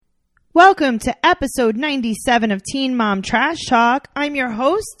Welcome to episode 97 of Teen Mom Trash Talk. I'm your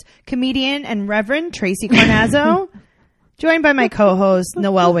host, comedian and Reverend Tracy Carnazzo, joined by my co-host,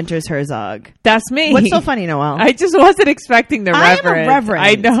 Noelle Winters Herzog. That's me. What's so funny, Noelle? I just wasn't expecting the I reverend. am a reverend.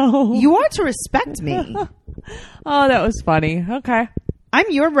 I know. You ought to respect me. Oh, that was funny. Okay.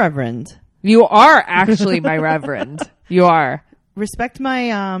 I'm your reverend. You are actually my reverend. You are. Respect my,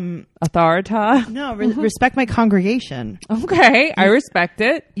 Authorita. respect my congregation. Okay. I respect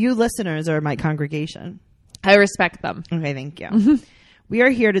it. You listeners are my congregation. I respect them. Okay, thank you. We are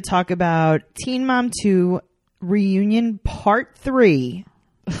here to talk about Teen Mom 2 Reunion Part 3.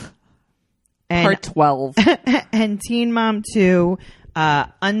 Part 12. And Teen Mom 2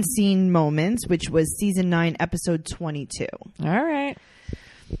 Unseen Moments, which was season 9, episode 22. All right.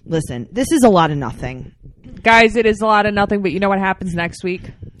 Listen, this is a lot of nothing. Guys, it is a lot of nothing, but you know what happens next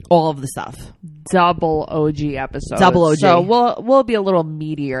week? All of the stuff. Double OG episode. Double OG. So we'll be a little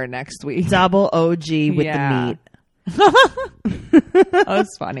meatier next week. Double OG with the meat. That was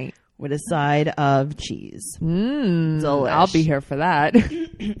funny. With a side of cheese. Delish. I'll be here for that.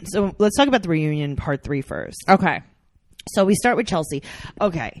 So let's talk about the reunion part 3 first. Okay. So we start with Chelsea.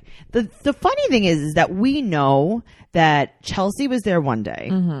 Okay. The funny thing is that we know that Chelsea was there one day.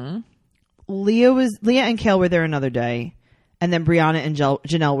 Mm-hmm. Leah and Kale were there another day. And then Brianna and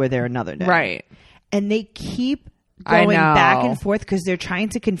Janelle were there another day. Right. And they keep going back and forth because they're trying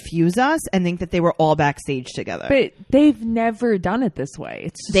to confuse us and think that they were all backstage together. But they've never done it this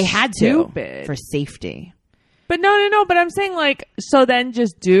way. They had stupid. to for safety. But no. But I'm saying so then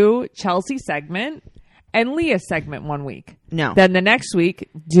just do Chelsea segment and Leah segment 1 week. No. Then the next week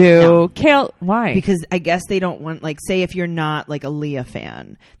do Kale. Why? Because I guess they don't want, say if you're not a Leah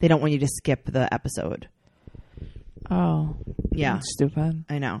fan, they don't want you to skip the episode. Oh. Yeah. That's stupid.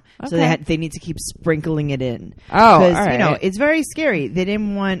 I know. Okay. So they need to keep sprinkling it in. Oh, because all right. it's very scary. They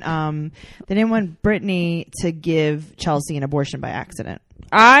didn't want Brittany to give Chelsea an abortion by accident.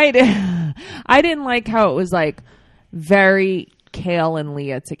 I didn't like how it was very Kale and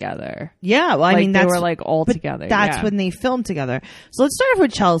Leah together. Yeah, well, I mean they that's were all together. That's when they filmed together. So let's start off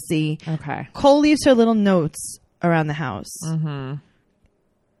with Chelsea. Okay. Cole leaves her little notes around the house. Mm-hmm.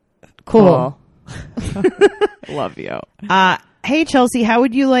 Cool. Love you. Hey Chelsea, how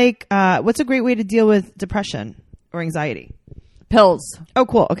would you what's a great way to deal with depression or anxiety? Pills. Oh,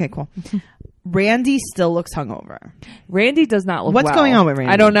 cool. Okay, cool. Randy still looks hungover. Randy does not look What's going on with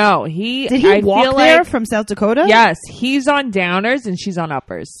Randy? I don't know. Did he walk there from South Dakota? Yes. He's on downers and she's on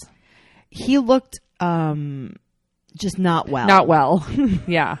uppers. He looked just not well. Not well.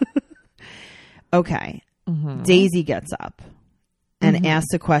 Yeah. Okay. Mm-hmm. Daisy gets up and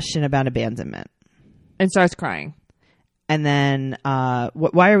asks a question about abandonment. And starts crying. And then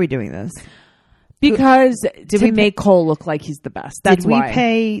why are we doing this? Because we make Cole look like he's the best. That's why. Did we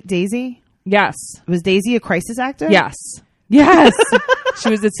pay Daisy? Yes. Was Daisy a crisis actor? Yes. Yes.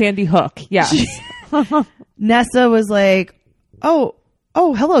 She was at Sandy Hook. Yes. Nessa was like, oh,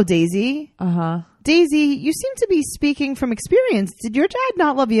 hello, Daisy. Uh-huh. Daisy, you seem to be speaking from experience. Did your dad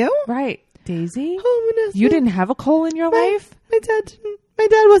not love you? Right. Daisy? Oh, Nessa. You didn't have a Cole in your life? My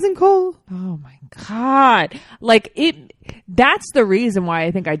dad wasn't Cole. Oh my God. That's the reason why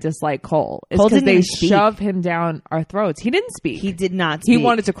I think I dislike Cole. Is because they shove him down our throats. He didn't speak. He did not speak. He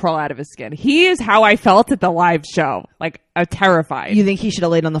wanted to crawl out of his skin. He is how I felt at the live show. Terrified. You think he should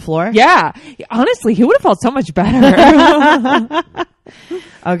have laid on the floor? Yeah. Honestly, he would have felt so much better.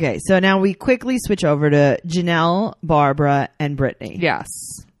 Okay, so now we quickly switch over to Janelle, Barbara, and Brittany. Yes.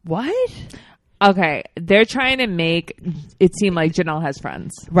 What? Okay, they're trying to make it seem like Janelle has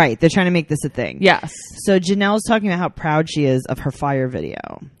friends. Right, they're trying to make this a thing. Yes. So Janelle's talking about how proud she is of her fire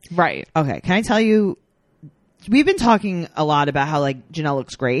video. Right. Okay, can I tell you, we've been talking a lot about how Janelle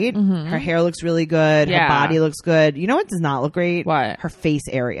looks great. Mm-hmm. Her hair looks really good. Yeah. Her body looks good. You know what does not look great? What? Her face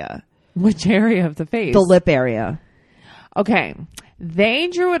area. Which area of the face? The lip area. Okay. They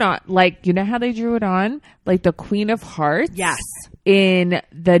drew it on, you know how they drew it on? The Queen of Hearts? Yes. In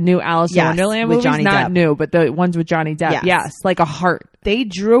the new Alice in Wonderland with movies? Johnny Not Depp. new, but the ones with Johnny Depp. Yes. Like a heart. They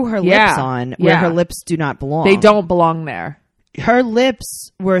drew her lips on where her lips do not belong. They don't belong there. Her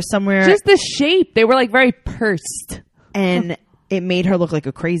lips were somewhere. Just the shape. They were very pursed. And it made her look like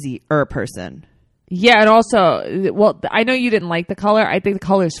a crazy person. Yeah, and also, I know you didn't like the color. I think the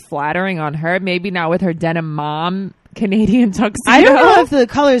color is flattering on her. Maybe not with her denim mom Canadian tuxedo. I don't know if the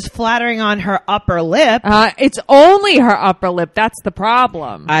color is flattering on her upper lip. It's only her upper lip. That's the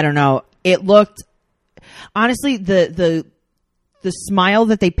problem. I don't know. It looked, honestly, the smile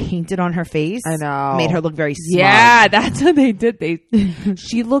that they painted on her face, I know, made her look very smug. Yeah, that's what they did.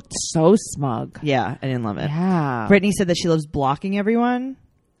 She looked so smug. Yeah, I didn't love it. Yeah. Brittany said that she loves blocking everyone.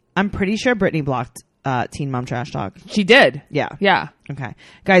 I'm pretty sure Brittany blocked Teen Mom Trash Talk. She did. Yeah. Yeah. Okay.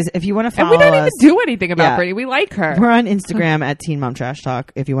 Guys, if you want to follow us. And we don't us, even do anything about Brittany. We like her. We're on Instagram at Teen Mom Trash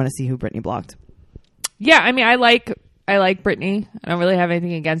Talk if you want to see who Brittany blocked. Yeah, I mean, I like Brittany. I don't really have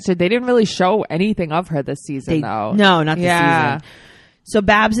anything against her. They didn't really show anything of her this season, though. No, not this season. So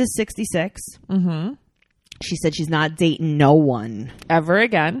Babs is 66. Mm-hmm. She said she's not dating no one. Ever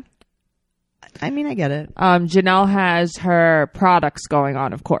again. I mean, I get it. Janelle has her products going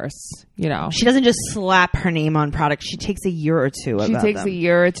on, of course. You know, she doesn't just slap her name on products. She takes a year or two. She takes a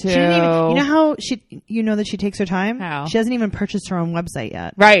year or two. She didn't even, you know how you know that she takes her time? How? She hasn't even purchased her own website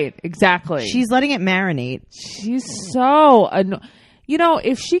yet. Right, exactly. She's letting it marinate. She's so you know,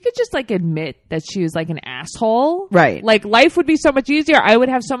 if she could just like admit that she was like an asshole, right? Like life would be so much easier. I would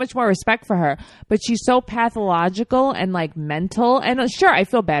have so much more respect for her. But she's so pathological and like mental. And sure, I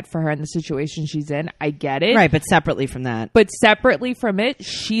feel bad for her in the situation she's in. I get it. Right, but separately from that. But separately from it,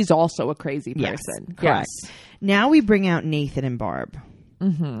 she's also a crazy person. Yes, correct. Yes. Now we bring out Nathan and Barb.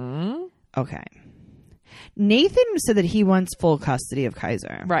 Mm-hmm. Okay. Nathan said that he wants full custody of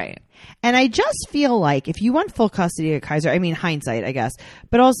Kaiser. Right. And I just feel like if you want full custody of Kaiser, I mean, hindsight, I guess,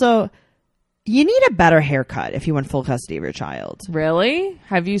 but also you need a better haircut if you want full custody of your child. Really?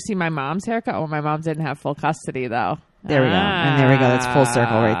 Have you seen my mom's haircut? Oh, my mom didn't have full custody, though. There we go. And there we go. That's full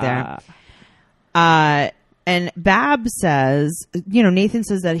circle right there. And Babs says, you know, Nathan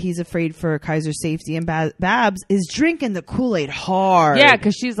says that he's afraid for Kaiser's safety, and Babs is drinking the Kool-Aid hard. Yeah,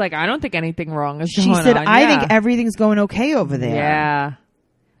 because she's like, I don't think anything wrong is going on. She said, I think everything's going okay over there. Yeah.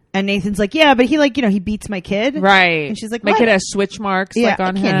 And Nathan's like, yeah, but he like, you know, he beats my kid. Right. And she's like, my kid has switch marks like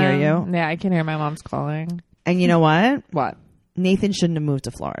on him. I can't hear you. Yeah, I can hear my mom's calling. And you know what? What? Nathan shouldn't have moved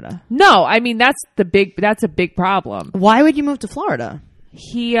to Florida. No, I mean, that's a big problem. Why would you move to Florida?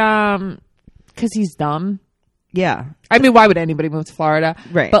 He, because he's dumb. Yeah. I mean, why would anybody move to Florida?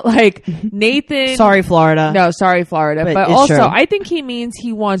 Right. But like Nathan. Sorry, Florida. No, sorry, Florida. But also, true. I think he means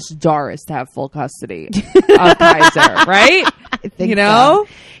he wants Doris to have full custody of Kaiser, right? I think you know?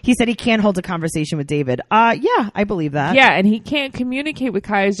 So. He said he can't hold a conversation with David. Yeah, I believe that. Yeah, and he can't communicate with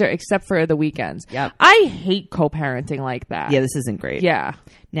Kaiser except for the weekends. Yep. I hate co-parenting like that. Yeah, this isn't great. Yeah.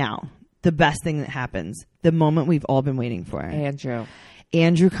 Now, the best thing that happens, the moment we've all been waiting for.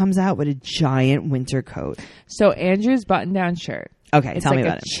 Andrew comes out with a giant winter coat. So Andrew's button-down shirt. Okay, tell me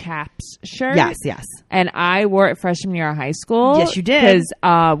about it. It's like a chaps shirt. Yes. And I wore it freshman year of high school. Yes, you did.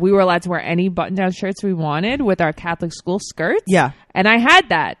 Because we were allowed to wear any button-down shirts we wanted with our Catholic school skirts. Yeah. And I had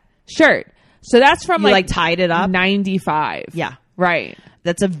that shirt. So that's from you like tied it up? 95. Yeah. Right.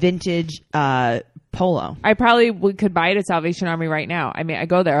 That's a vintage polo. I probably could buy it at Salvation Army right now. I mean, I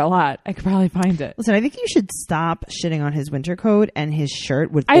go there a lot. I could probably find it. Listen, I think you should stop shitting on his winter coat and his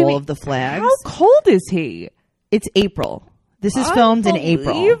shirt with all of the flags. How cold is he? It's April. This is filmed in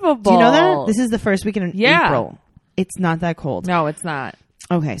April. Do you know that? This is the first weekend in April. It's not that cold. No, it's not.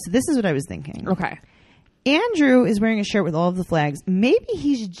 Okay, so this is what I was thinking. Okay. Andrew is wearing a shirt with all of the flags. Maybe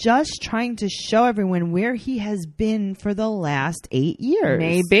he's just trying to show everyone where he has been for the last 8 years.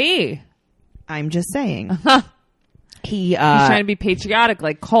 Maybe. I'm just saying. He's trying to be patriotic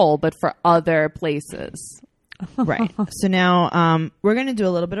like Cole, but for other places. Right. So now we're going to do a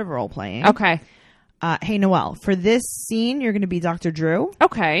little bit of role playing. Okay. Hey, Noelle, for this scene, you're going to be Dr. Drew.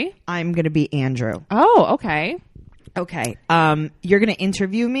 Okay. I'm going to be Andrew. Oh, okay. Okay. You're going to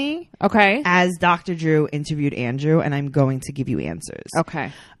interview me. Okay. As Dr. Drew interviewed Andrew, and I'm going to give you answers.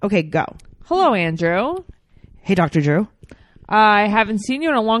 Okay. Okay, go. Hello, Andrew. Hey, Dr. Drew. I haven't seen you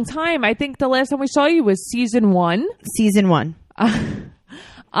in a long time. I think the last time we saw you was season 1. Season 1.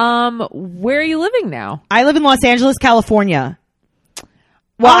 Where are you living now? I live in Los Angeles, California.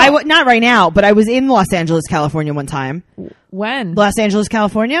 Well, not right now, but I was in Los Angeles, California one time. When? Los Angeles,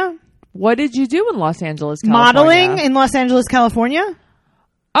 California. What did you do in Los Angeles, California? Modeling in Los Angeles, California.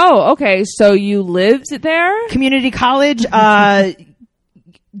 Oh, okay. So you lived there? Community college,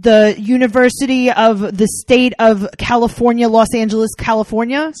 the University of the State of California, Los Angeles,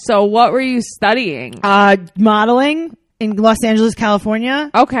 California. So what were you studying? Modeling in Los Angeles, California.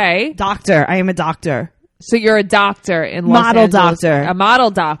 Okay. Doctor. I am a doctor. So you're a doctor in Los Angeles. Doctor. A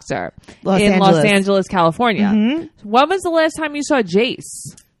model doctor in Los Angeles, California. Mm-hmm. When was the last time you saw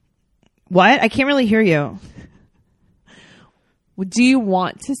Jace? What? I can't really hear you. Do you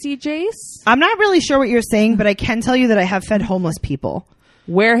want to see Jace? I'm not really sure what you're saying, but I can tell you that I have fed homeless people.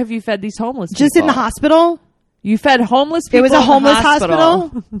 Where have you fed these homeless people? Just in the hospital. You fed homeless people? It was a homeless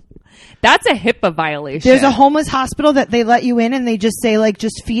hospital. That's a HIPAA violation. There's a homeless hospital that they let you in and they just say, like,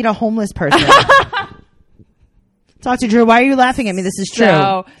 just feed a homeless person. Dr. Drew, why are you laughing at me? This is true.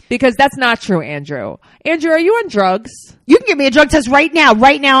 So, because that's not true, Andrew. Andrew, are you on drugs? You can give me a drug test right now.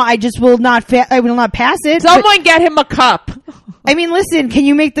 Right now, I just will not. I will not pass it. Someone get him a cup. I mean, listen. Can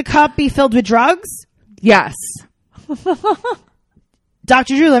you make the cup be filled with drugs? Yes.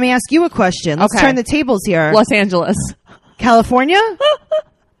 Dr. Drew, let me ask you a question. Let's Okay. turn the tables here. Los Angeles. California?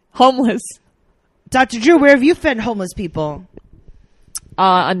 Homeless. Dr. Drew, where have you fed homeless people?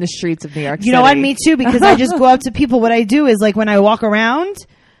 On the streets of New York City. You know what? Me too, because I just go up to people. What I do is, like, when I walk around,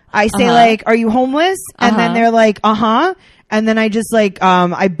 I say, like, are you homeless? And then they're like, uh-huh. And then I just, like,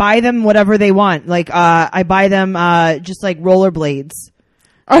 I buy them whatever they want. Like, I buy them, just, like, rollerblades.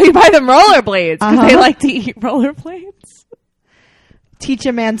 Oh, you buy them rollerblades because they like to eat rollerblades. Teach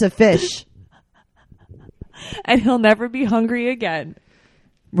a man to fish. And he'll never be hungry again.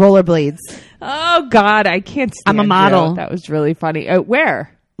 Rollerblades. Oh, God, I can't stand I'm a model. you. That was really funny.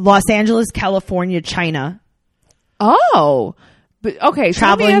 Where? Los Angeles, California, China. Oh. But, okay, so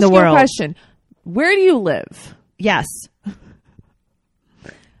let me Traveling ask the you world. a question. Where do you live? Yes.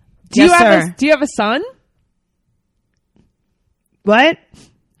 Do you have a son? What?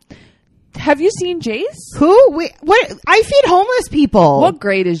 Have you seen Jace? Who? Wait, what? I feed homeless people. What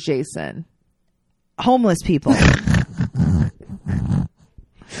grade is Jason? Homeless people.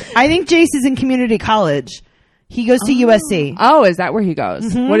 I think Jace is in community college. He goes to USC. Oh, is that where he goes?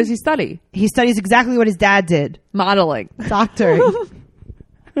 Mm-hmm. What does he study? He studies exactly what his dad did. Modeling. Doctoring.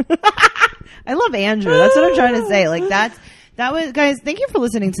 I love Andrew. That's what I'm trying to say. Like that was, guys, thank you for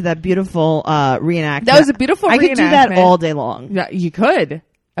listening to that beautiful reenactment. That was a beautiful I could do that reenactment. all day long. Yeah, you could.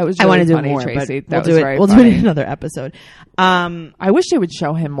 That was I really want to do funny, more, Tracy. but That we'll was do it. very We'll funny. do it in another episode. I wish they would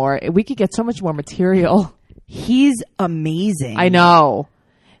show him more. We could get so much more material. He's amazing. I know.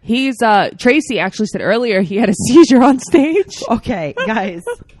 He's Tracy actually said earlier he had a seizure on stage. Okay, guys.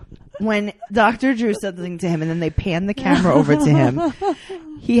 When Dr. Drew said something to him and then they panned the camera over to him,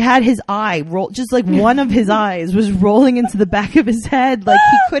 he had his eye roll, just like one of his eyes was rolling into the back of his head. Like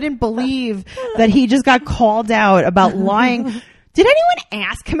he couldn't believe that he just got called out about lying. Did anyone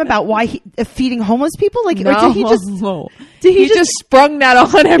ask him about why he feeding homeless people? Like, or did he just? No. Did He just sprung that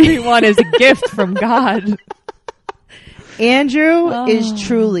on everyone as a gift from God. Andrew is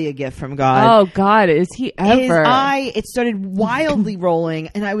truly a gift from God. Oh God, is he ever? His eye, it started wildly rolling,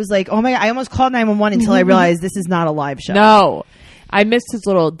 and I was like, "Oh my God!" I almost called 911 until I realized this is not a live show. No, I missed his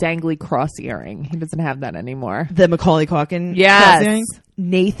little dangly cross earring. He doesn't have that anymore. The Macaulay Culkin. Yes. crossing.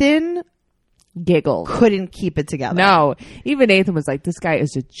 Nathan Giggle. couldn't keep it together. No, even Nathan was like, "This guy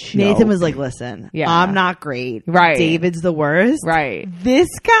is a joke." Nathan was like, "Listen, Yeah. I'm not great. Right. David's the worst. right. This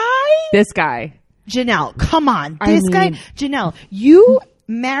guy, This guy. Janelle, come on. I This guy, mean- Janelle, you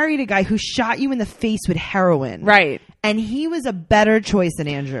married a guy who shot you in the face with heroin. Right. And he was a better choice than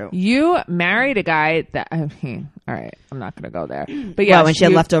Andrew. You married a guy that. I mean, all right, I'm not going to go there. But yeah, Yeah, when she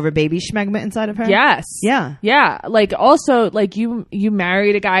had leftover baby schmegma inside of her? Yes. Yeah. Yeah. Like also, like you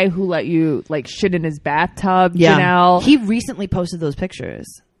married a guy who let you like shit in his bathtub. Yeah. Janelle. He recently posted those pictures.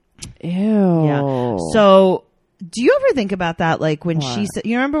 Ew. Yeah. So, do you ever think about that? Like when she What? said,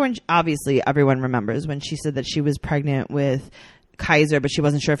 you remember when, obviously everyone remembers when she said that she was pregnant with Kaiser, but she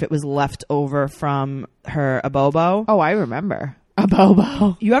wasn't sure if it was left over from her Abobo. Oh, I remember a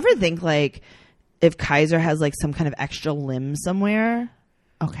Bobo. You ever think like if Kaiser has like some kind of extra limb somewhere?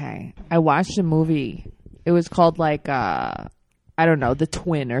 Okay, I watched a movie. It was called like I don't know, The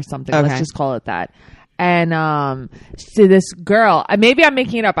Twin or something. Okay. Let's just call it that. And so this girl, maybe I'm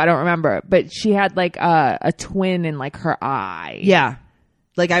making it up. I don't remember, but she had like a twin in like her eye. Yeah.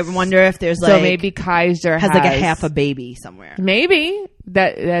 Like I wonder if there's like, So maybe Kaiser has like a half a baby somewhere. Maybe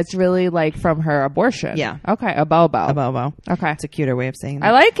that's really like from her abortion. Yeah. Okay, a Bobo. Abobo. Okay, It's a cuter way of saying that.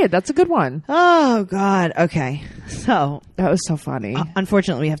 I like it. That's a good one. Oh God. Okay. So That was so funny.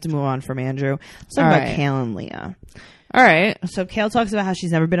 unfortunately, we have to move on from Andrew. Let's talk All about right. Kale and Leah. All right. So Kale talks about how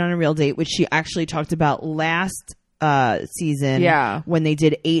she's never been on a real date, which she actually talked about last season. Yeah. When they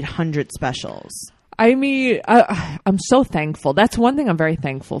did 800 specials. I mean, I'm so thankful. That's one thing I'm very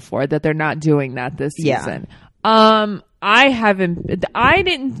thankful for, that they're not doing that this Yeah. season. I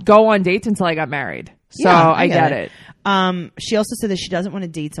didn't go on dates until I got married. So Yeah, I get it. She also said that she doesn't want to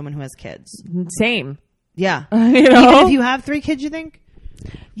date someone who has kids. Same. Yeah. You Even know? if you have 3 kids, you think?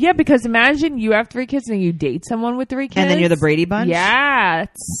 Yeah, because imagine you have 3 kids and you date someone with 3 kids. And then you're the Brady Bunch? Yeah, it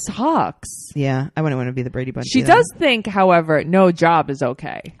sucks. Yeah. I wouldn't want to be the Brady Bunch. She either. does think, however, no job is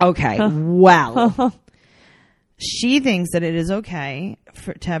okay. Okay. Well. She thinks that it is okay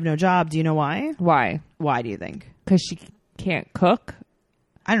to have no job. Do you know why? Why? Why do you think? Because she can't cook.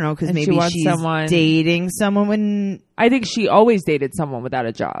 I don't know, because And she maybe wants she's someone- dating someone when... I think she always dated someone without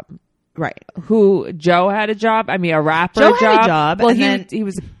a job. Right. Who Joe had a job. I mean, a rapper Joe had a job, Well, and he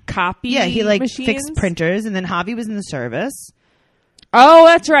was copy. Yeah, he like machines. fixed printers, and then Javi was in the service. Oh,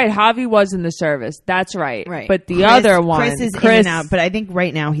 that's right. Javi was in the service. That's right. Right. But the other one, Chris is in and out, but I think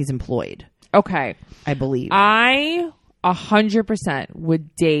right now he's employed. Okay. I believe. I 100%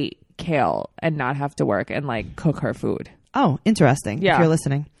 would date Kale and not have to work and like cook her food. Oh, interesting. Yeah. If you're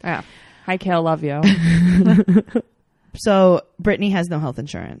listening. Yeah. Hi, Kale. Love you. So Brittany has no health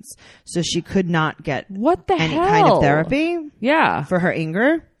insurance, so she could not get What the any hell? kind of therapy Yeah. for her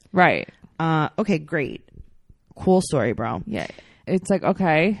anger. Right. Okay, great. Cool story, bro. Yeah. It's like,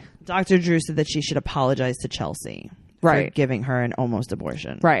 okay. Dr. Drew said that she should apologize to Chelsea for Right. giving her an almost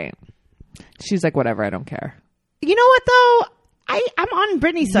abortion. Right. She's like, whatever. I don't care. You know what, though? I'm on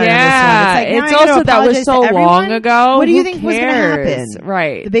Brittany's side Yeah, on this one. it's now I gotta also that was apologize so to everyone? long ago. What do you Who think was going to happen? cares?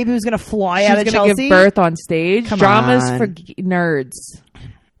 Right. The baby was going to fly She's out of gonna Chelsea? give birth on stage. Come Dramas on. for nerds.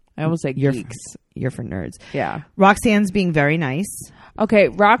 I almost like You're geeks. You're for nerds. Yeah. Roxanne's being very nice. Okay,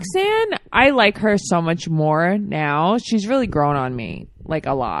 Roxanne, I like her so much more now. She's really grown on me, like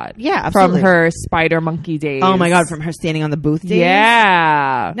a lot. Yeah, absolutely. From her spider monkey days. Oh my God, from her standing on the booth days?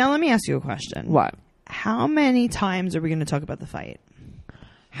 Yeah. Now let me ask you a question. What? How many times are we going to talk about the fight?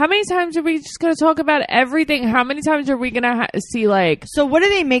 How many times are we just going to talk about everything? How many times are we going to see like... So what do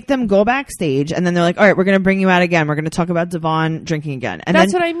they make them go backstage and then they're like, all right, we're going to bring you out again. We're going to talk about Devon drinking again. And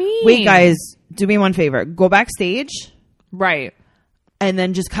That's then, what I mean. Wait, guys, do me one favor. Go backstage Right. and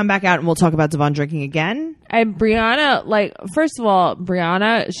then just come back out and we'll talk about Devon drinking again. And Brianna, like, first of all,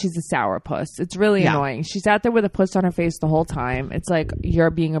 Brianna, she's a sourpuss. It's really Yeah. annoying. She's out there with a puss on her face the whole time. It's like, you're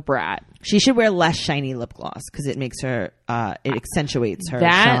being a brat. She should wear less shiny lip gloss because it makes her, it accentuates her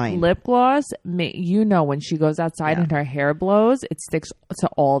That shine. lip gloss, you know, when she goes outside Yeah. and her hair blows, it sticks to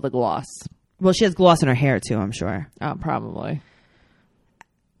all the gloss. Well, she has gloss in her hair too, I'm sure. Probably.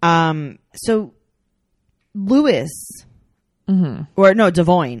 So Lewis, or no,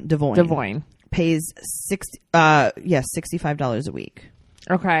 Devoyne. pays $65 a week.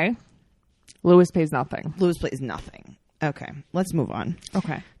 Okay. Lewis pays nothing. Lewis plays nothing. Okay, let's move on.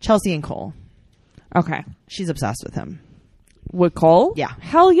 Okay. Chelsea and Cole. Okay. She's obsessed with him. With Cole? Yeah.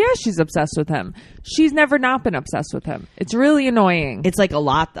 Hell yeah, she's obsessed with him. She's never not been obsessed with him. It's really annoying. It's like a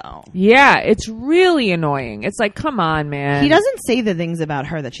lot though. Yeah, it's really annoying. It's like, come on, man. He doesn't say the things about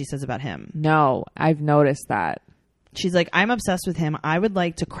her that she says about him. No, I've noticed that. She's like, I'm obsessed with him. I would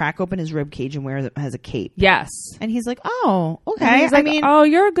like to crack open his rib cage and wear it as a cape. Yes. And he's like, oh, okay. And he's like, I mean, oh,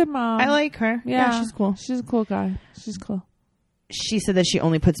 you're a good mom. I like her. Yeah, she's cool. She's a cool guy. She's cool. She said that she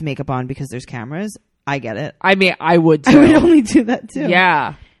only puts makeup on because there's cameras. I get it. I mean, I would I too. would only do that too.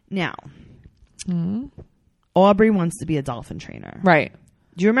 Yeah. Now, Aubrey wants to be a dolphin trainer. Right.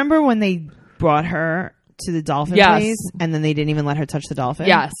 Do you remember when they brought her to the dolphin Yes. place and then they didn't even let her touch the dolphin?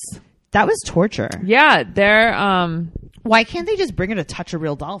 Yes. That was torture. Yeah, they're Why can't they just bring her to touch a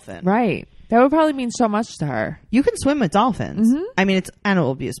real dolphin? right. That would probably mean so much to her. You can swim with dolphins. I mean, it's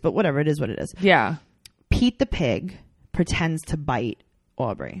animal abuse, but whatever. It is what it is. Yeah. Pete the pig pretends to bite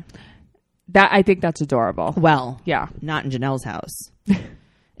Aubrey. I think that's adorable. Well, Yeah. not in Janelle's house.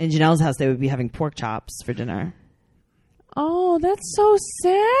 In Janelle's house, they would be having pork chops for dinner. Oh, that's so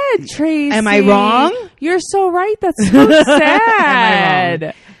sad, Tracy. Am I wrong? You're so right. That's so sad. Am I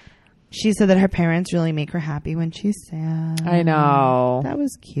wrong? She said that her parents really make her happy when she's sad. I know. That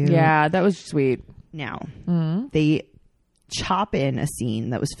was cute. Yeah, that was sweet. Now, they chop in a scene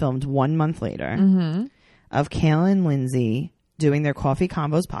that was filmed 1 month later of Kale and Lindsay doing their Coffee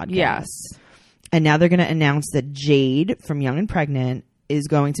Combos podcast. Yes. And now they're going to announce that Jade from Young and Pregnant is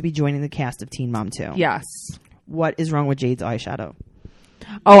going to be joining the cast of Teen Mom 2. Yes. What is wrong with Jade's eyeshadow?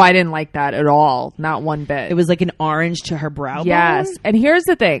 Oh, I didn't like that at all. Not one bit. It was like an orange to her brow yes. bone? And here's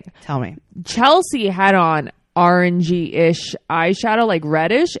the thing. Tell me. Chelsea had on orangey-ish eyeshadow, like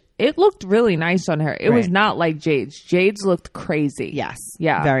reddish. It looked really nice on her. It was Right. not like Jade's. Jade's looked crazy. Yes.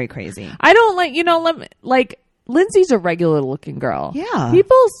 Yeah. Very crazy. I don't like, Lindsay's a regular looking girl. Yeah.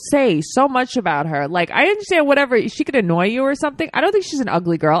 People say so much about her. Like, I understand whatever. She could annoy you or something. I don't think she's an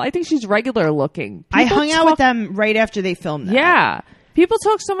ugly girl. I think she's regular looking. I People hung out with them right after they filmed that. Yeah. People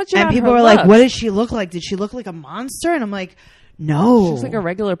talk so much about And people her were like, looks. what did she look like? Did she look like a monster? And I'm like, no. She's like a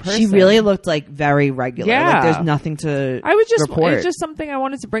regular person. She really looked like very regular. Yeah. Like there's nothing to I would just, report. it's just something I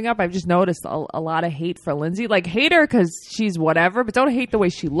wanted to bring up. I've just noticed a lot of hate for Lindsay. Like, hate her because she's whatever, but don't hate the way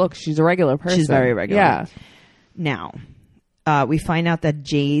she looks. She's a regular person. She's very regular. Yeah. Now, we find out that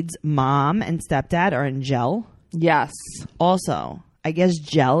Jade's mom and stepdad are in jail. Yes. Also, I guess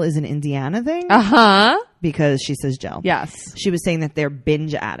gel is an Indiana thing Uh-huh. because she says gel. Yes. She was saying that they're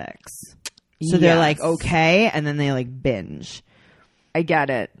binge addicts. So they're Yes. like, okay, and then they like binge. I get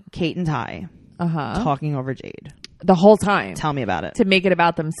it. Kate and Ty talking over Jade The whole time. Tell me about it. To make it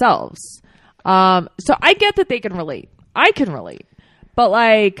about themselves. So I get that they can relate. I can relate. But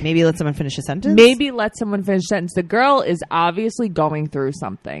like, maybe let someone finish a sentence. Maybe let someone finish a sentence. The girl is obviously going through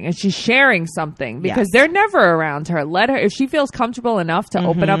something, and she's sharing something because they're never around her. Let her, if she feels comfortable enough to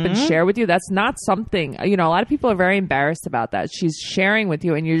open up and share with you. That's not something, you know, a lot of people are very embarrassed about that. She's sharing with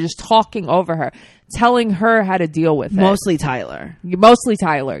you, and you're just talking over her, telling her how to deal with it. Mostly Tyler,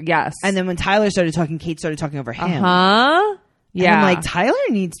 yes. And then when Tyler started talking, Kate started talking over him. Yeah. And I'm like, Tyler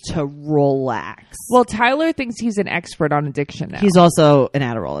needs to relax. Well, Tyler thinks he's an expert on addiction now. He's also an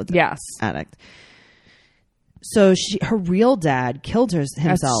Adderall addict. So her real dad killed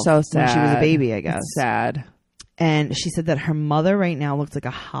himself so sad. when she was a baby, I guess. That's sad. And she said that her mother right now looks like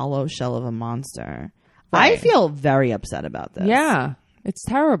a hollow shell of a monster. Right. I feel very upset about this. Yeah. It's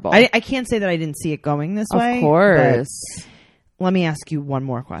terrible. I can't say that I didn't see it going this way. Of course. Let me ask you one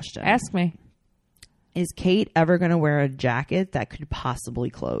more question. Ask me. Is Kate ever going to wear a jacket that could possibly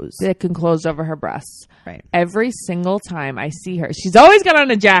close? That can close over her breasts. Right. Every single time I see her, she's always got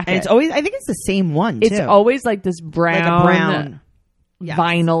on a jacket. And it's always, I think it's the same one, too. It's always like this brown, like a brown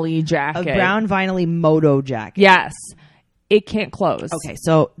vinyl jacket. A brown vinyl moto jacket. Yes. It can't close. Okay,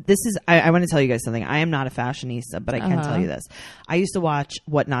 so this is, I want to tell you guys something. I am not a fashionista, but I can tell you this. I used to watch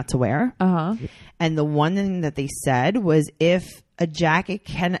What Not to Wear. And the one thing that they said was if a jacket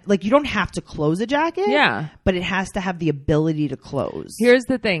can, like, you don't have to close a jacket. Yeah. But it has to have the ability to close. Here's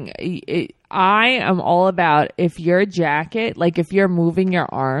the thing. I am all about if your jacket, like if you're moving your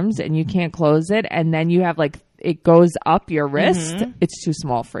arms and you can't close it and then you have like, it goes up your wrist, it's too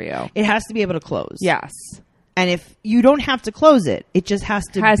small for you. It has to be able to close. Yes. And if you don't have to close it, it just has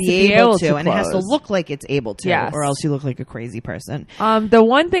to be able to and it has to look like it's able to, or else you look like a crazy person. The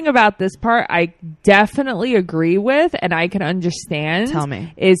one thing about this part I definitely agree with and I can understand. Tell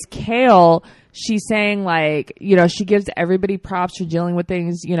me. Is Kale, she's saying like, you know, she gives everybody props for dealing with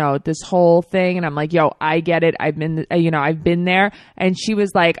things, you know, this whole thing. And I'm like, yo, I get it. I've been there. And she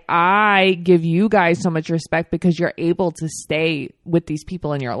was like, I give you guys so much respect because you're able to stay with these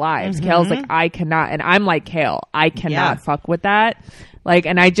people in your lives. Kale's like, I cannot. And I'm like, Kale, I cannot fuck with that. Like,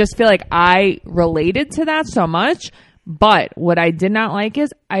 and I just feel like I related to that so much. But what I did not like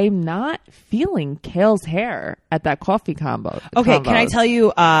is I'm not feeling Kale's hair at that coffee combo. Okay. Can I tell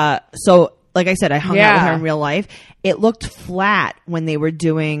you, like I said, I hung out with her in real life. It looked flat when they were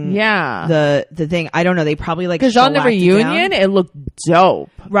doing the thing. I don't know. They probably like because on the reunion it looked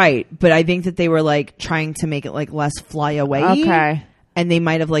dope, right? But I think that they were like trying to make it like less fly away. Okay, and they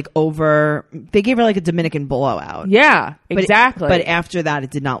might have like they gave her like a Dominican blowout. Yeah, exactly. But after that,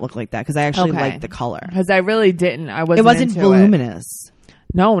 it did not look like that because I actually liked the color. Because I really didn't. It wasn't voluminous.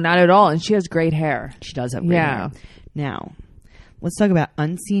 No, not at all. And she has great hair. She does have great hair. Now, let's talk about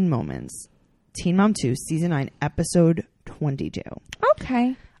unseen moments. Teen Mom 2, Season 9, Episode 22.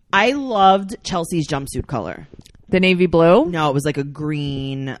 Okay. I loved Chelsea's jumpsuit color. The navy blue? No, it was like a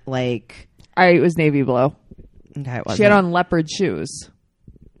green, like... It was navy blue. Okay, it wasn't. She had on leopard shoes.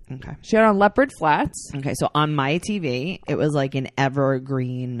 Okay. She had on leopard flats. Okay, so on my TV, it was like an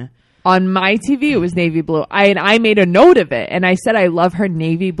evergreen... On my TV, it was navy blue. I made a note of it, and I said I love her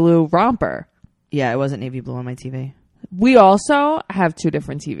navy blue romper. Yeah, it wasn't navy blue on my TV. We also have 2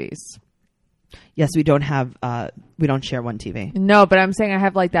 different TVs. Yes, we don't share one TV. No, but I'm saying I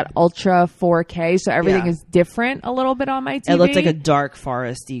have like that ultra 4K, so everything is different a little bit on my TV. It looked like a dark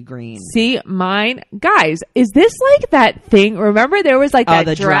foresty green. See, mine, guys, is this like that thing? Remember there was like that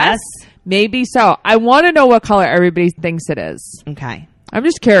the dress? Maybe so. I want to know what color everybody thinks it is. Okay. I'm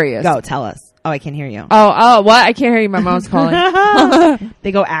just curious. Go, tell us. Oh, I can't hear you. Oh, what? I can't hear you. My mom's calling.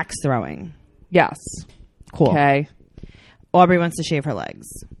 They go axe throwing. Yes. Cool. Okay. Aubrey wants to shave her legs.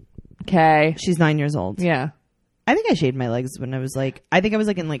 Okay. She's 9 years old. Yeah. I think I shaved my legs when I was like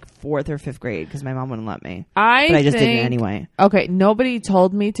in like 4th or 5th grade because my mom wouldn't let me. But I just did it anyway. Okay. Nobody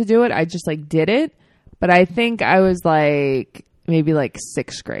told me to do it. I just like did it. But I think I was like maybe like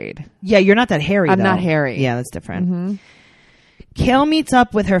 6th grade. Yeah, you're not that hairy. I'm not hairy. Yeah, that's different. Kale meets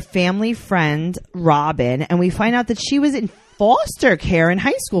up with her family friend Robin, and we find out that she was in foster care in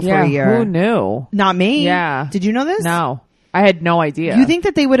high school for a year. Who knew? Not me. Yeah. Did you know this? No. I had no idea. You think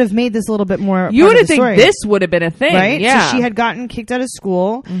that they would have made this a little bit more? You would have think this would have been a thing, right? Yeah. So she had gotten kicked out of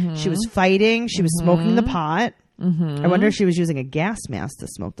school. She was fighting. She was smoking the pot. I wonder if she was using a gas mask to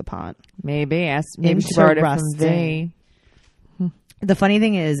smoke the pot. Maybe she borrowed it from V. The funny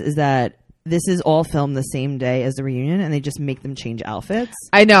thing is that this is all filmed the same day as the reunion, and they just make them change outfits.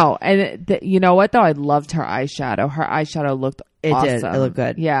 I know, and you know what though? I loved her eyeshadow. Her eyeshadow looked awesome. It looked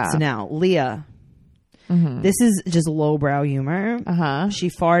good. Yeah. So now Leah. This is just lowbrow humor. She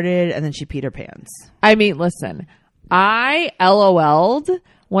farted and then she peed her pants. I mean, listen, I LOL'd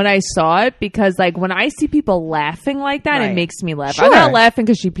when I saw it because, like, when I see people laughing like that, Right. it makes me laugh. Sure. I'm not laughing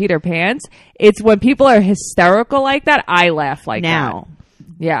because she peed her pants. It's when people are hysterical like that, I laugh like Now, that.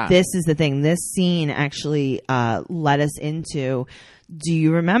 Yeah. this is the thing. This scene actually led us into. Do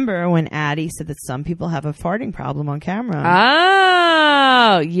you remember when Addie said that some people have a farting problem on camera?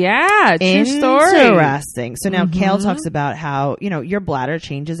 Oh, yeah. True story. Interesting. So now Kale talks about how, your bladder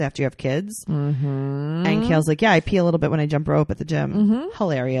changes after you have kids. And Kale's like, yeah, I pee a little bit when I jump rope at the gym.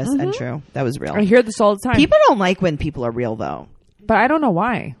 Hilarious and true. That was real. I hear this all the time. People don't like when people are real, though. But I don't know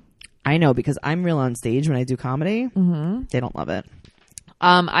why. I know, because I'm real on stage when I do comedy. They don't love it.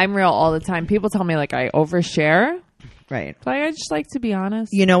 I'm real all the time. People tell me, like, I overshare. Right. But I just like to be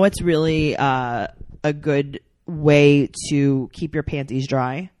honest. You know what's really a good way to keep your panties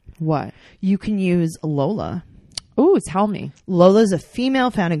dry? What? You can use Lola. Ooh, tell me. Lola is a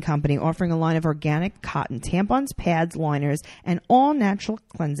female-founded company offering a line of organic cotton tampons, pads, liners, and all-natural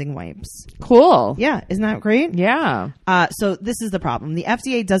cleansing wipes. Cool. Yeah, isn't that great? Yeah. So this is the problem. The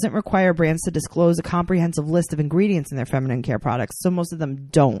FDA doesn't require brands to disclose a comprehensive list of ingredients in their feminine care products, so most of them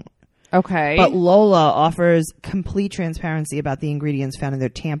don't. Okay. But Lola offers complete transparency about the ingredients found in their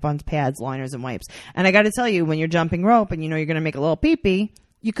tampons, pads, liners, and wipes. And I got to tell you, when you're jumping rope and you're going to make a little pee-pee,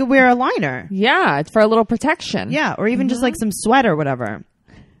 you could wear a liner. Yeah, it's for a little protection. Yeah, or even just like some sweat or whatever.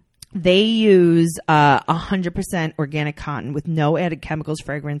 They use 100% organic cotton with no added chemicals,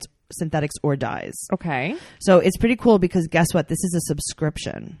 fragrance, synthetics, or dyes. Okay. So it's pretty cool because guess what? This is a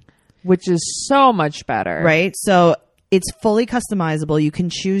subscription. Which is so much better. Right? So it's fully customizable. You can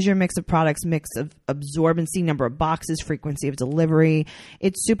choose your mix of products, mix of absorbency, number of boxes, frequency of delivery.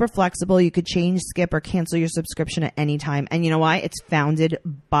 It's super flexible. You could change, skip, or cancel your subscription at any time. And you know why? It's founded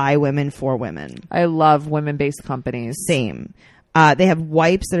by women for women. I love women-based companies. Same. They have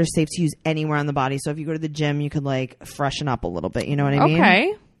wipes that are safe to use anywhere on the body. So if you go to the gym, you could like freshen up a little bit. You know what I mean?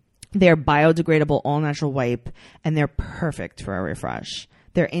 Okay. They're biodegradable, all-natural wipe, and they're perfect for a refresh.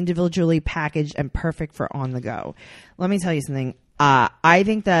 They're individually packaged and perfect for on the go. Let me tell you something. I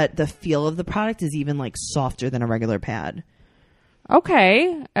think that the feel of the product is even like softer than a regular pad.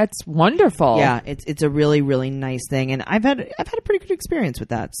 Okay. That's wonderful. Yeah, it's a really, really nice thing. And I've had a pretty good experience with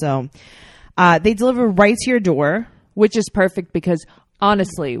that. So they deliver right to your door. Which is perfect because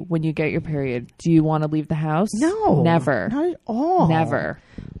honestly, when you get your period, do you want to leave the house? No. Never. Not at all. Never.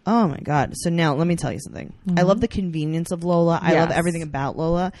 Oh my God. So now let me tell you something. I love the convenience of Lola. I love everything about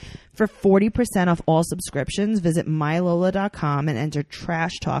Lola. For 40% off all subscriptions, visit mylola.com and enter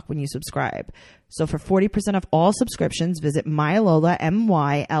Trash Talk when you subscribe. So for 40% off all subscriptions, visit mylola,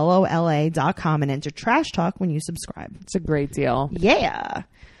 mylola.com and enter Trash Talk when you subscribe. It's a great deal. Yeah.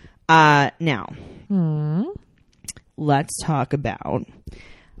 Now, let's talk about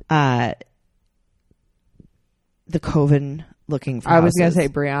the Coven looking for I was going houses. to say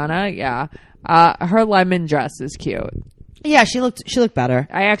Brianna. Yeah. Her lemon dress is cute. Yeah, she looked better.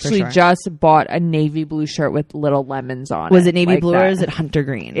 I actually for sure. just bought a navy blue shirt with little lemons on it. Was it navy like blue that. or is it hunter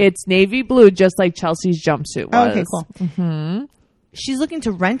green? It's navy blue, just like Chelsea's jumpsuit was. Oh, okay, cool. Mm-hmm. She's looking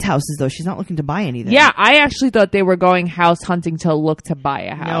to rent houses though. She's not looking to buy anything. Yeah, I actually thought they were going house hunting to look to buy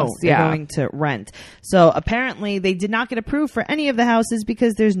a house. No, they're going to rent. So apparently they did not get approved for any of the houses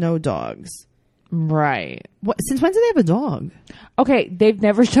because there's no dogs. Right. Since when do they have a dog? Okay, they've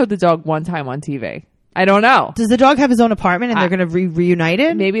never showed the dog one time on TV. I don't know. Does the dog have his own apartment and they're going to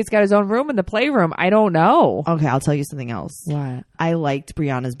reunited? Maybe it's got his own room in the playroom. I don't know. Okay, I'll tell you something else. What? I liked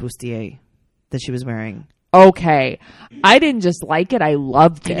Brianna's bustier that she was wearing. Okay. I didn't just like it. I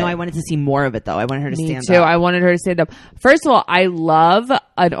loved it. I know I wanted to see more of it though. I wanted her to Me stand too. up. I wanted her to stand up. First of all, I love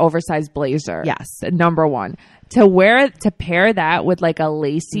an oversized blazer. Yes. Number one. To pair that with like a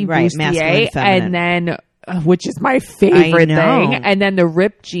lacy Right, masculine, bustier feminine. and then, which is my favorite I know. thing, and then the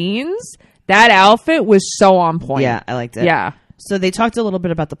ripped jeans, that outfit was so on point. Yeah, I liked it. Yeah. So they talked a little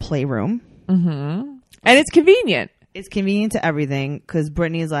bit about the playroom. And it's convenient. It's convenient to everything because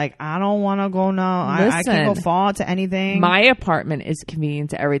Brittany's like, I don't want to go now. I can't go Listen, far to anything. My apartment is convenient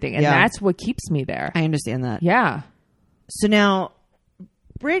to everything, and Yeah. that's what keeps me there. I understand that. Yeah. So now,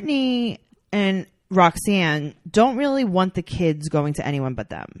 Brittany and Roxanne don't really want the kids going to anyone but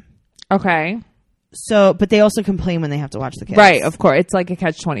them. Okay. So, but they also complain when they have to watch the kids. Right, of course. It's like a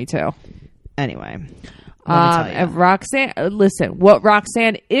catch-22. Anyway. Let me tell you. And Roxanne, listen, what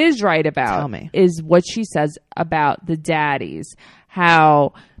Roxanne is right about Tell me. is what she says about the daddies.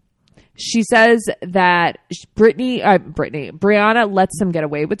 How She says that Brianna lets them get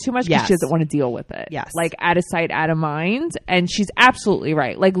away with too much because she doesn't want to deal with it. Yes. Like, out of sight, out of mind. And she's absolutely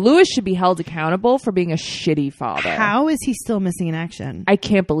right. Like, Louis should be held accountable for being a shitty father. How is he still missing in action? I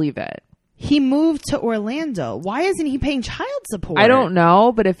can't believe it. He moved to Orlando. Why isn't he paying child support? I don't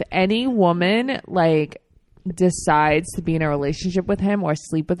know, but if any woman, like, decides to be in a relationship with him or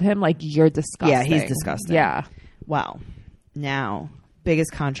sleep with him, like, you're disgusting. Yeah, he's disgusting. Yeah. Wow. Now,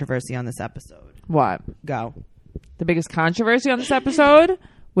 biggest controversy on this episode. What? Go. The biggest controversy on this episode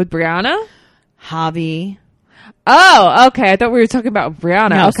with Brianna? Javi. Oh, okay. I thought we were talking about Brianna.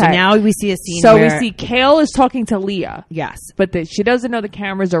 No, okay. so now we see a scene So where... we see Kale is talking to Leah. Yes. But she doesn't know the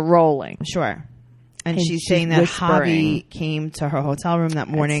cameras are rolling. Sure. And And she's she's saying that whispering. Javi came to her hotel room that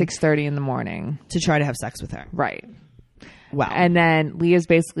morning At 6:30 in the morning. to try to have sex with her. Right. Wow. And then Leah's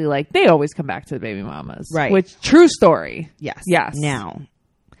basically like, they always come back to the baby mamas. Right. Which, true story. Yes. Yes. Now,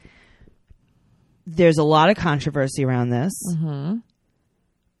 there's a lot of controversy around this. Mm-hmm.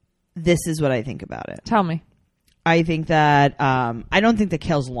 This is what I think about it. Tell me. I think that I don't think that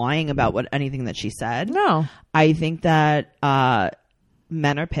Kale's lying about anything that she said. No. I think that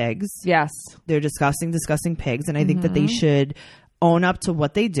men are pigs. Yes. They're disgusting pigs, and I think that they should own up to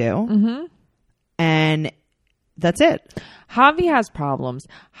what they do. Mm-hmm. And that's it. Javi has problems.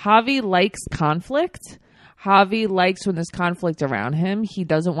 Javi likes conflict. Javi likes when there's conflict around him. He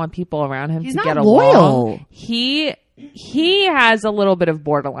doesn't want people around him He's to not get loyal. along. He has a little bit of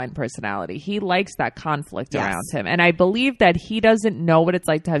borderline personality. He likes that conflict Yes. around him. And I believe that he doesn't know what it's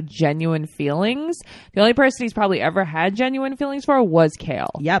like to have genuine feelings. The only person he's probably ever had genuine feelings for was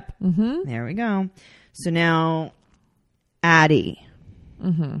Kale. Yep. Mm-hmm. There we go. So now, Addie.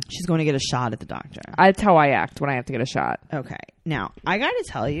 Mm-hmm. She's going to get a shot at the doctor. That's how I act when I have to get a shot. Okay. Now, I got to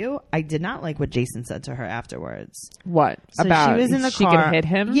tell you, I did not like what Jason said to her afterwards. What? So about she was in the she car. could hit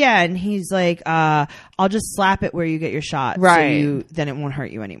him? Yeah, and he's like, I'll just slap it where you get your shot. Right. So then it won't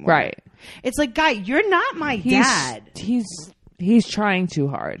hurt you anymore. Right. It's like, guy, you're not my dad. He's trying too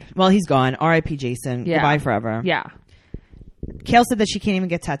hard. Well, he's gone. R.I.P. Jason. Yeah. Goodbye forever. Yeah. Kale said that she can't even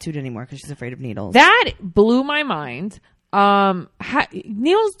get tattooed anymore because she's afraid of needles. That blew my mind.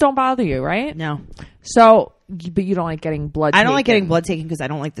 Needles don't bother you, right? No. So, but you don't like getting blood I don't like taken. getting blood taken because I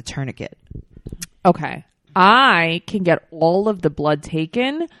don't like the tourniquet. Okay. I can get all of the blood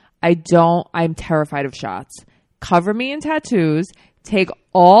taken. I'm terrified of shots. Cover me in tattoos. Take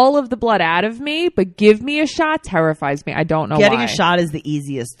all of the blood out of me, but give me a shot terrifies me. I don't know Getting why. a shot is the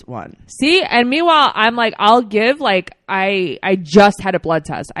easiest one. See? And meanwhile, I'm like, I'll give, like, I just had a blood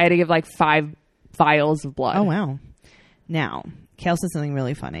test. I had to give, like, 5 vials of blood. Oh, wow. Now, Kale said something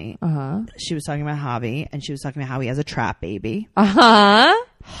really funny. Uh-huh. She was talking about Javi, and she was talking about how he has a trap baby. Uh-huh.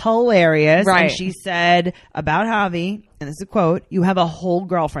 Hilarious. Right. And she said about Javi, and this is a quote, you have a whole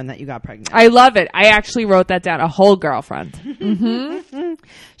girlfriend that you got pregnant. I love it. I actually wrote that down. A whole girlfriend.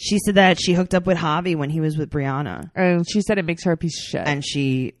 She said that she hooked up with Javi when he was with Brianna, And she said it makes her a piece of shit. and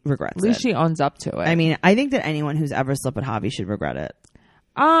she regrets At least it. she owns up to it. I mean, I think that anyone who's ever slept with Javi should regret it.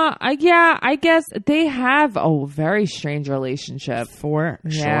 Yeah, I guess they have a very strange relationship. For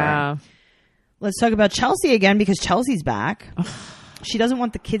Yeah. sure. Let's talk about Chelsea again because Chelsea's back. She doesn't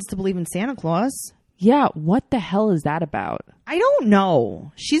want the kids to believe in Santa Claus. Yeah, what the hell is that about? I don't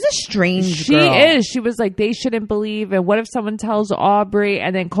know. She's a strange She girl. is. She was like, they shouldn't believe. And what if someone tells Aubrey?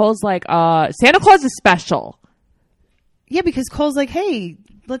 And then Cole's like, Santa Claus is special. Yeah, because Cole's like, hey,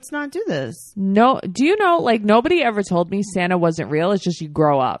 let's not do this. No, do you know, like, nobody ever told me Santa wasn't real. It's just you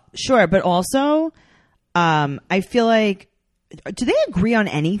grow up. Sure, but also, I feel like, do they agree on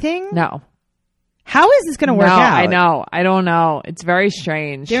anything? No. How is this going to work No, out? I know. I don't know. It's very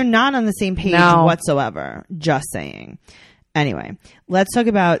strange. They're not on the same page No. whatsoever. Just saying. Anyway, let's talk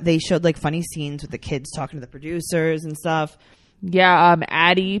about, they showed like funny scenes with the kids talking to the producers and stuff. Yeah,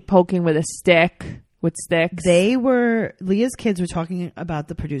 Addie poking with sticks. Leah's kids were talking about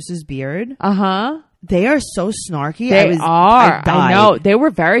the producer's beard. Uh-huh. They are so snarky. They are. I died. know. They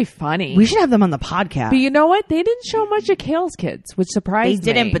were very funny. We should have them on the podcast. But you know what? They didn't show much of Kale's kids, which They surprised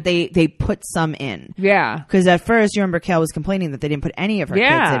me. didn't, but they put some in. Yeah. Because at first, you remember Kale was complaining that they didn't put any of her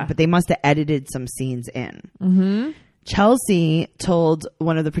Yeah. kids in, but they must have edited some scenes in. Mm-hmm. Chelsea told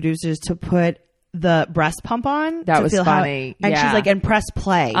one of the producers to put the breast pump on. That to was feel funny. And Yeah. she's like, and press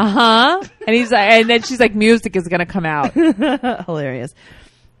play. Uh-huh. And he's like, and then she's like, music is gonna come out. Hilarious.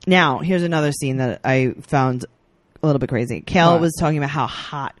 Now, here's another scene that I found a little bit crazy. Kale What? was talking about how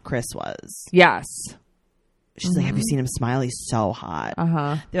hot Chris was. Yes. She's like, have you seen him smile? He's so hot.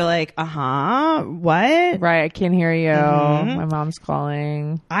 Uh-huh. They're like, what? Right, I can't hear you. My mom's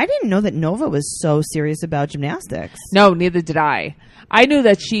calling. I didn't know that Nova was so serious about gymnastics. No, neither did I. I knew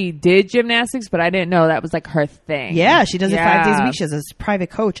that she did gymnastics, but I didn't know that was like her thing. Yeah, she does it 5 days a week. She has a private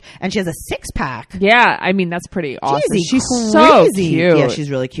coach, and she has a 6-pack. Yeah, I mean, that's pretty awesome. She's so crazy. cute. Yeah,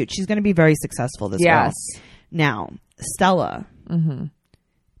 she's really cute. She's going to be very successful, this girl. Now, Stella.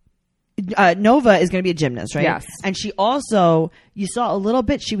 Nova is going to be a gymnast, right? Yes. And she also, you saw a little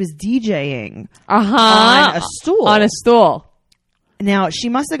bit, she was DJing on a stool. On a stool. Now, she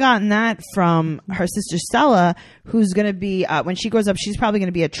must have gotten that from her sister Stella, who's going to be, when she grows up, she's probably going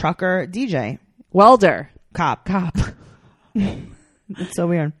to be a trucker DJ. Welder. Cop. It's so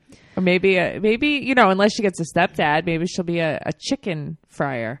weird. Or maybe, you know, unless she gets a stepdad, maybe she'll be a chicken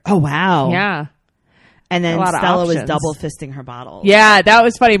fryer. Oh, wow. Yeah. And then A lot of Stella was options. double fisting her bottles. Yeah, that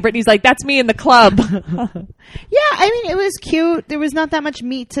was funny. Brittany's like, that's me in the club. Yeah, I mean, it was cute. There was not that much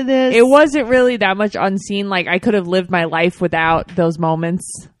meat to this. It wasn't really that much unseen. Like, I could have lived my life without those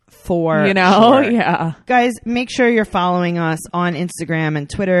moments. For you know, sure. yeah. Guys, make sure you're following us on Instagram and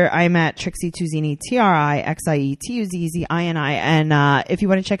Twitter. I'm at Trixie Tuzini, TrixieTuzini. And if you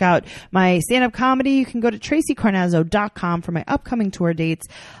want to check out my stand-up comedy, you can go to TracyCarnazzo.com for my upcoming tour dates.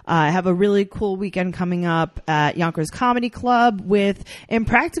 I have a really cool weekend coming up at Yonkers Comedy Club with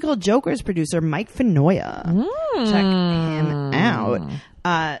Impractical Jokers producer Mike Fenoya. Check him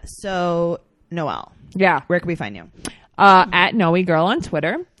out. So, Noelle. Yeah. Where can we find you? At Noe Girl on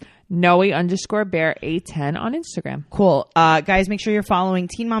Twitter. Noe_bear810 on Instagram. Cool. Guys, make sure you're following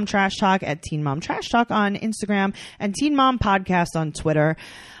Teen Mom Trash Talk at Teen Mom Trash Talk on Instagram and Teen Mom Podcast on Twitter.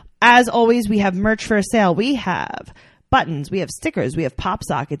 As always, we have merch for sale. We have buttons, we have stickers, we have pop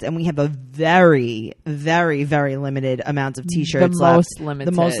sockets, and we have a very, very, very limited amount of t-shirts The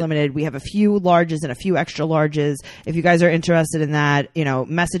most limited. We have a few larges and a few extra larges. If you guys are interested in that, you know,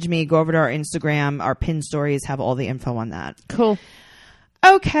 message me, go over to our Instagram. Our pin stories have all the info on that. Cool.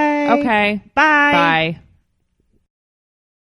 Okay. Okay. Bye. Bye.